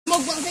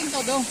Magbansing to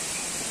daw.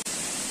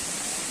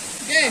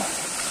 Okay.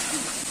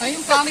 Ay,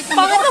 yung pangit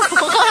na mga.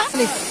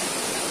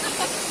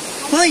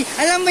 Hoy,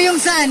 alam mo yung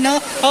sa ano?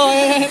 Oh,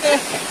 wait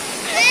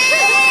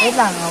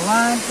lang.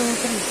 1,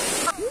 2,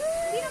 3.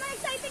 Hindi naman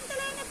exciting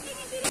talaga.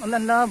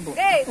 Walang labo.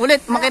 Okay. Ulit,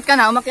 umakyat ka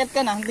na.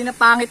 Hindi na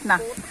pangit na.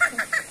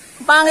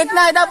 Pangit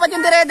na, dapat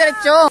yung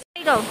dire-diretso.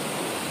 Go.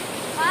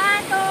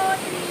 1, 2,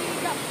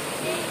 3, go.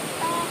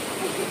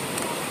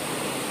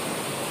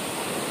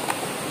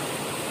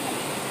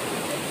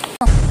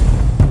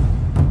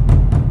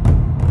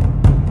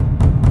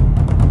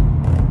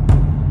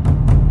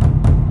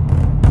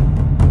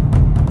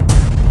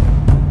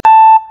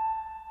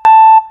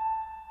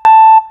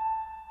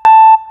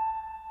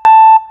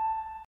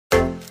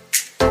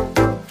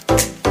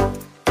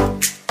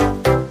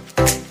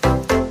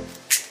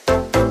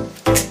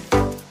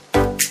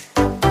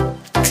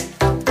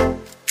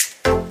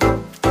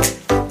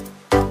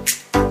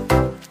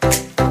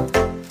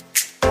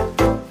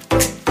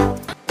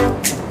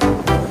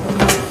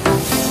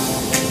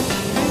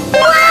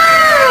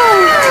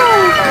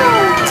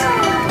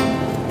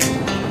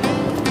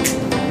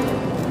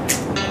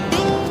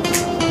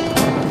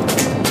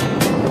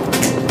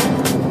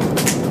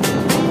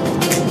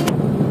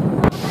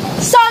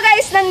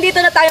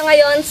 Nandito na tayo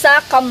ngayon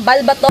sa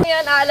Kambal Bato.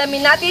 Ngayon,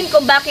 aalamin natin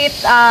kung bakit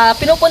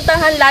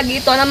pinupuntahan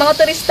lagi ito ng mga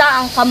turista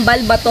ang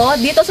Kambal Bato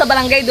dito sa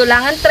Barangay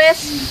Dulangan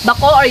 3,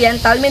 Baco,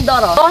 Oriental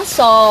Mindoro.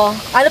 So,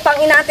 ano pang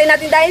inaantay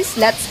natin guys?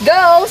 Let's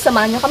go!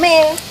 Samahan nyo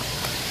kami!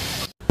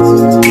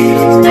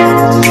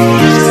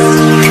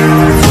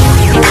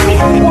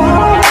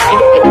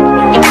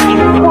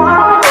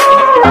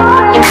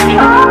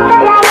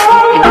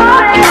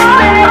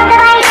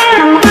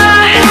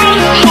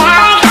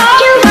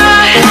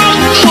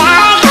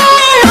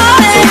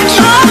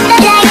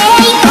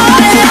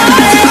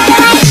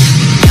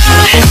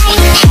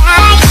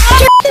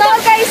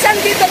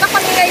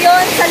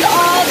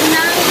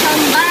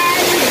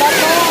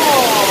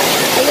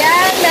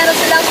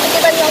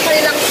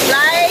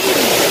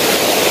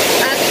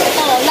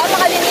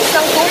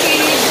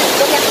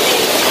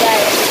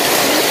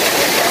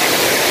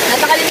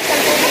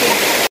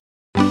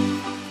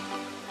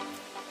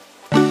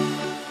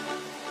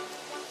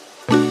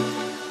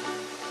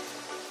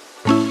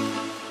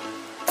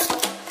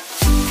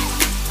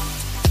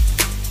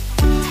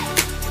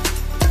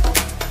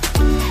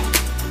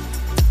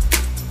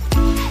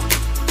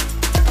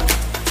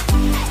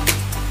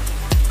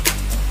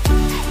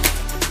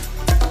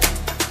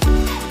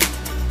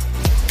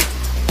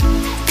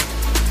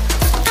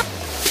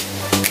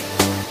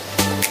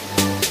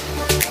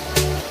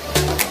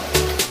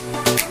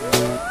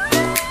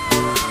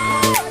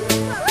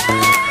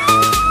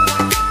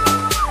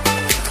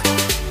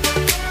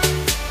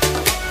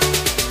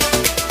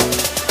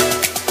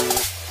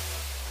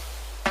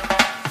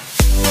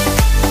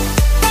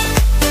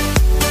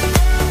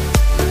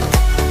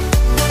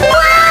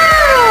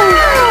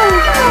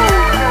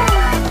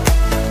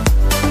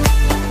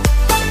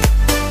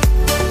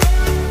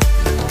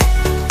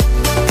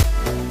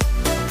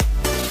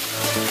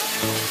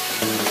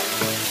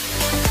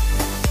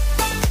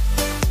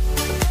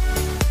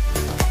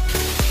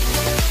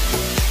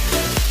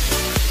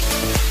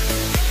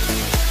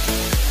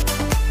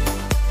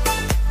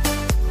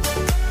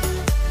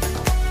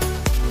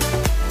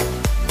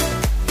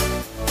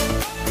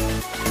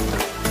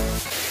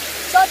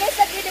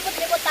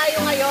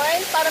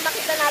 Para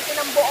makita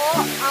natin ang buo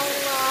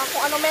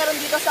kung ano meron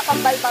dito sa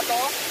Kambal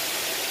Bato.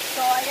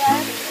 So, ayan.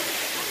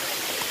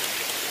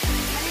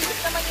 Malinis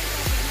naman yung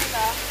tubig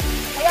nila.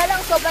 Kaya lang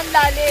sobrang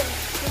lalim.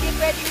 Hindi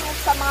pwede yung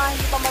sa mga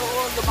hindi pa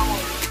marunong lumangoy.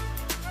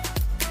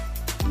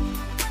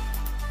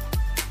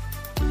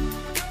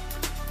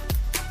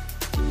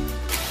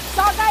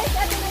 So guys,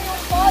 ito na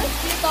yung falls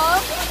dito.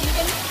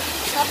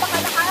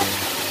 Napakalakas.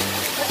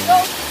 Let's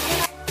go!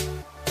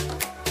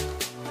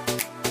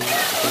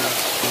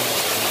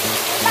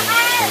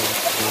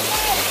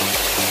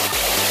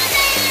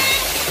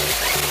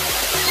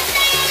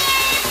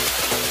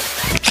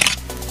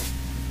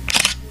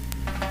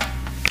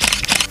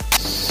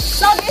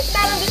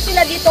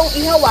 Sila ditong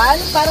ihawan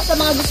para sa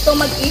mga gustong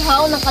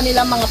mag-ihaw ng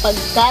kanilang mga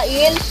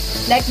pagkain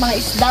like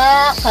mga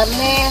isda,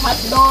 karne,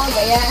 hotdog,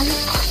 ayan.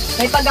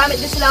 May paggamit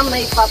din sila,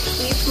 may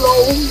puppy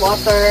flow,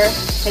 water,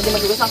 pwede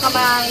maghugas ng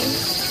kamay.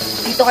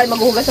 Dito kayo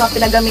maghugas ng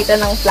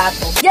pinagamitan ng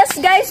plato. Yes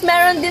guys,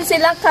 meron din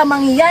silang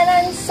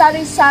kamangyanan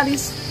sari-sari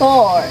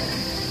store.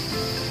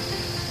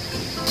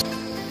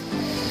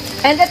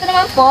 And ito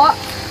naman po,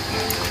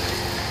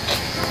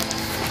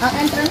 ang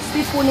entrance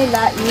fee po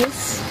nila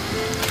is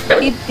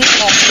 50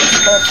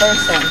 pesos per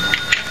person.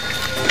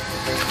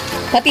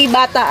 Pati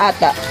bata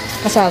ata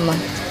kasama.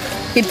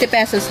 50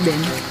 pesos din.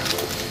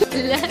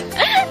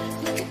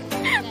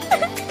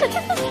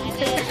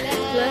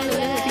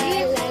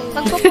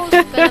 Pagpupulot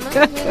ka naman,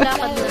 may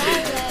lakad na.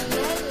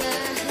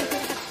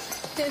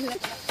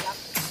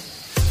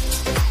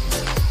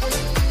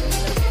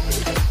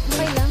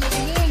 Okay lang.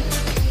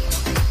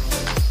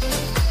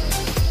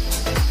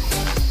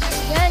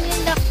 Yan,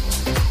 yun lang.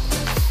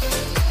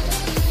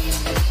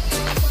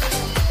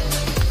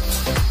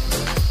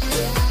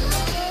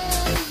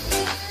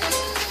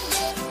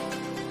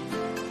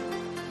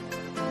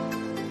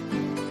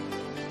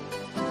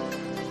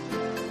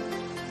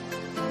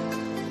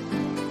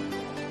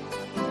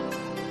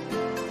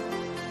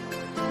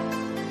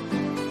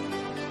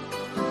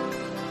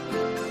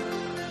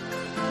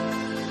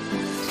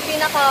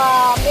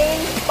 pinaka main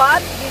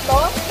spot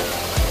dito.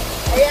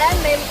 Ayan,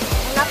 may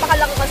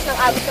napakalakas ng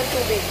agos ng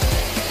tubig.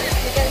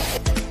 You can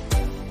see.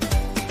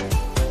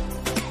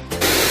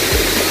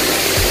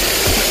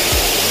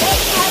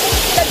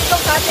 Sila dito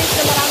cottage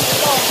na marami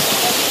ito.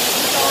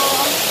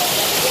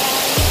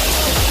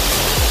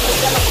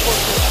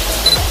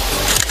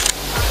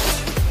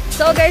 So,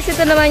 so guys,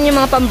 ito naman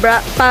yung mga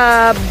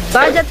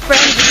budget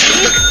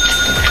friendly.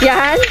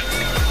 Yan.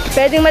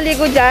 Pwedeng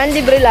maligo dyan,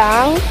 libre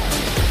lang.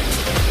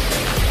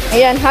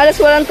 Ayan, halos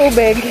walang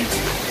tubig.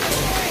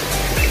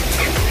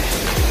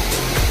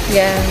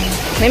 Yan.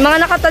 May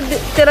mga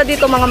nakatira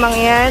dito mga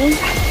mangyan.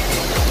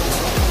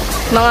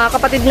 Mga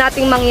kapatid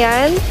nating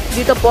mangyan.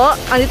 Dito po.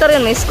 Andito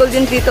rin, may school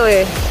din dito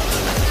eh.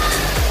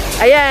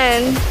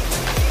 Ayan.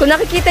 Kung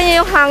nakikita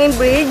niyo yung hanging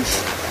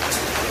bridge,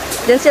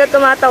 dyan sila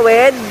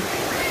tumatawid.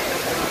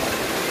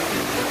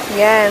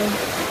 Yan.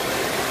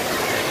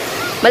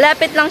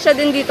 Malapit lang siya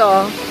din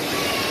dito.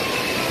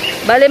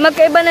 Bale,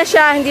 magkaiba na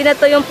siya. Hindi na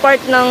to yung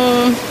part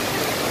ng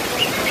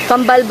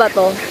KAMBAL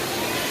BATO.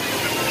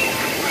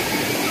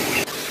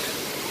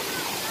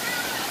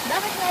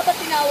 Bakit nga ba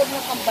tinawag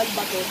ng KAMBAL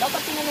BATO?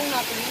 Dapat tinanong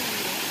natin yun.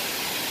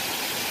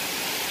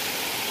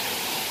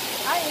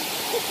 Ay,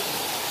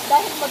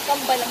 dahil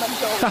magkambal naman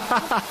siya.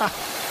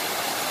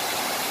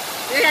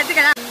 Ayan,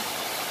 tika lang.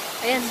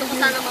 Ayan, gusto ko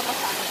sana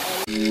mapasahan.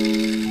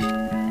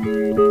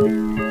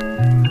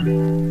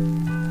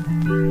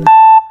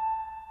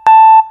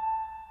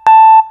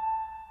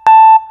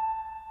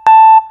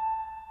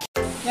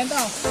 Yan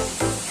to.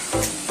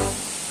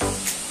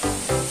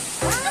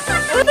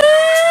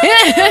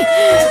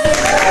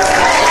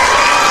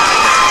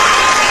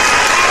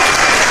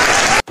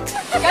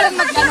 Kailan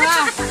mag-ano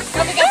na?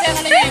 Kami kasi ang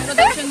ano niya,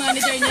 production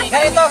manager niya.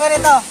 Ganito,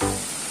 ganito.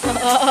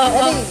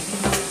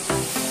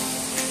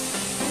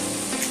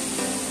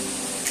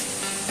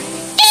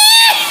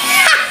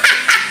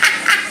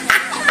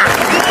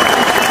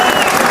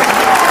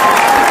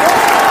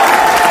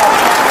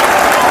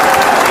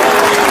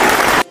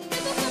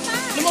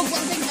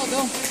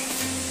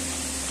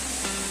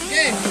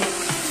 Ready?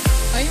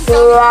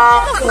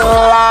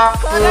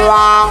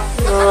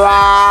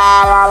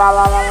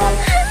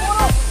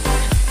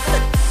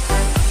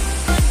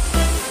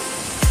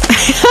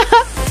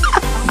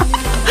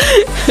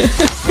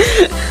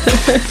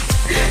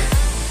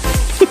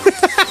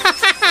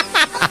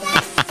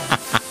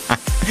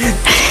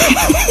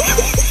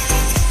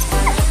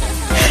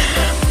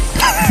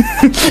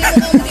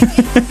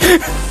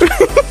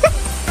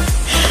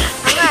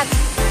 Angat.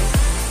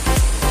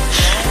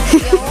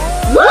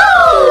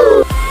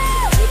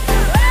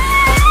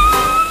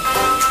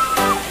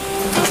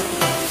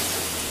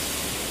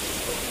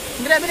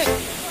 Bilik.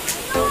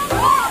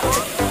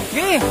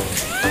 Gini.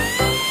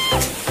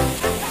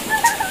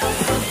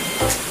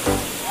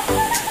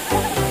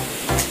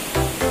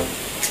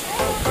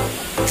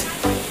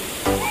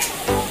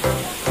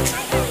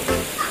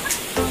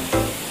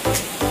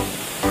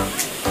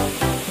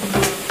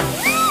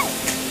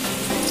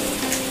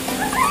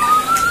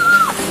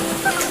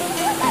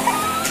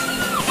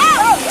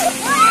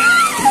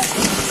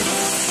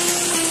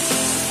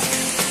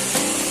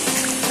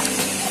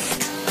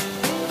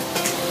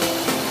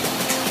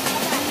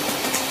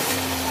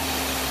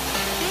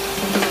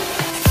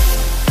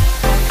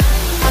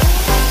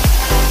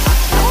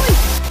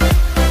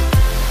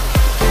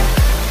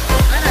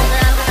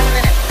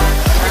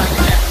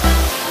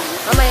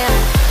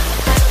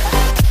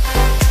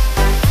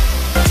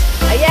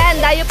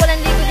 Tayo po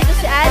nanligo dito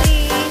si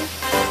Ali.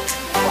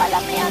 Wala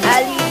na yan.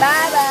 Ali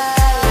Baba.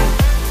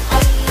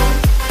 Ali.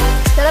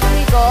 Sarap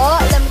ligo.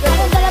 Alam ko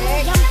po. Alam mo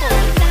dyan po.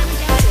 Ano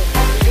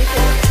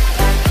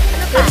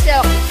pa?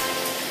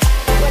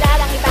 Wala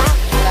lang iba.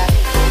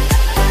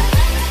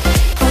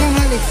 Parang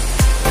halis.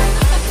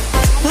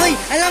 Hoy,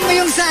 alam mo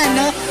yung saan,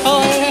 no?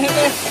 Oh.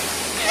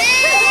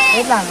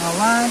 Wait lang,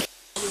 awan.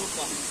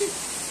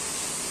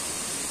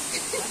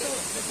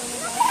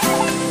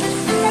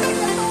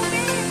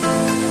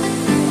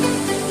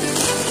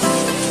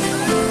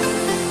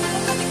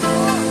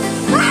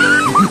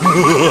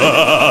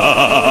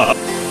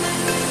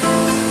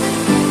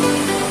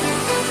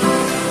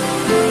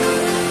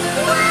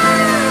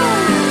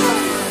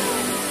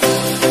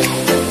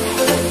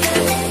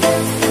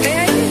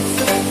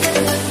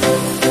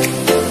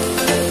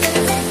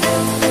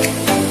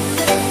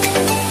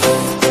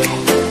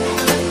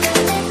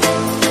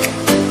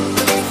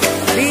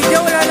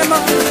 Video, wala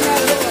namang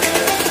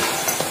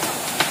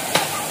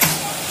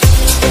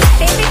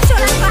picture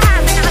lang pa ha,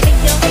 may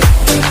naka-video.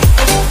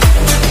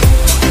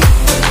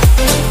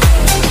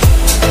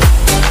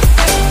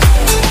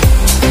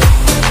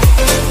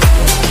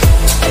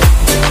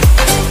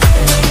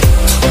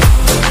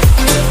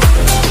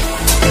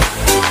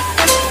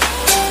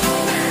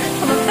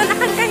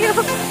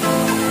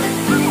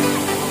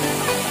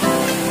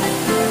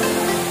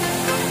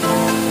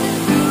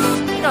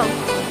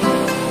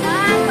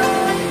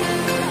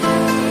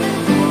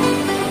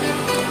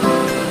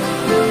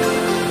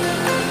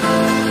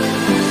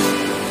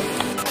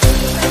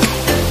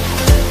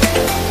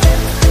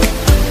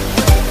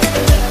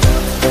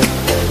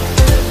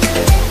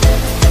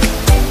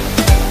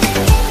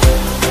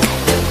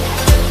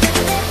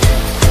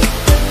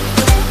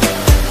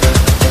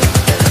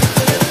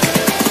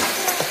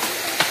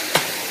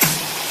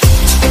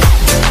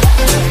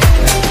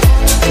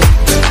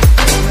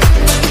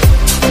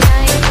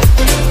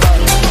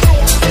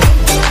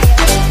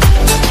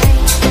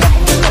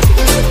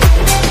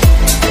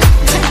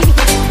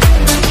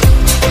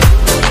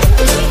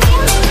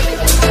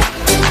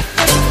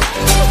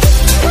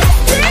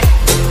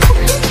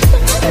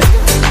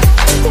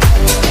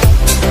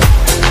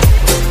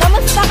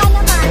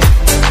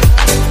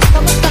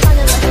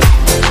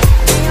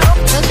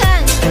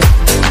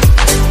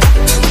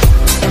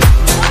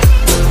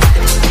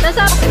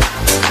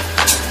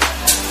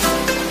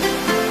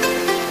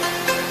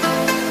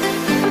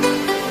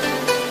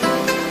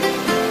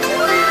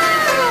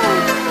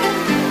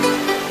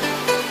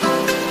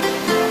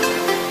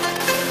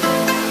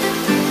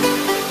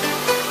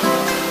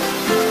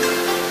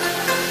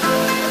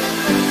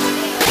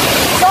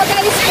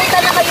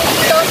 na kayo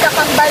dito sa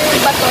KAMBAL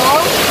Bato.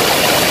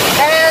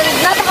 And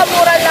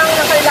napakamura lang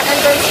ng kanilang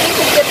entrance fee,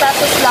 50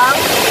 pesos lang.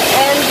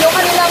 And yung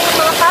kanilang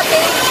mga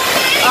cottage,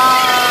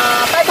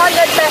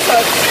 500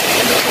 pesos.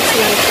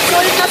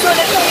 Sulit na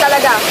sulit yung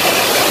talaga.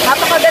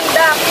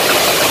 Napakaganda.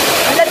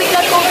 Ang lamig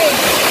ng tubig.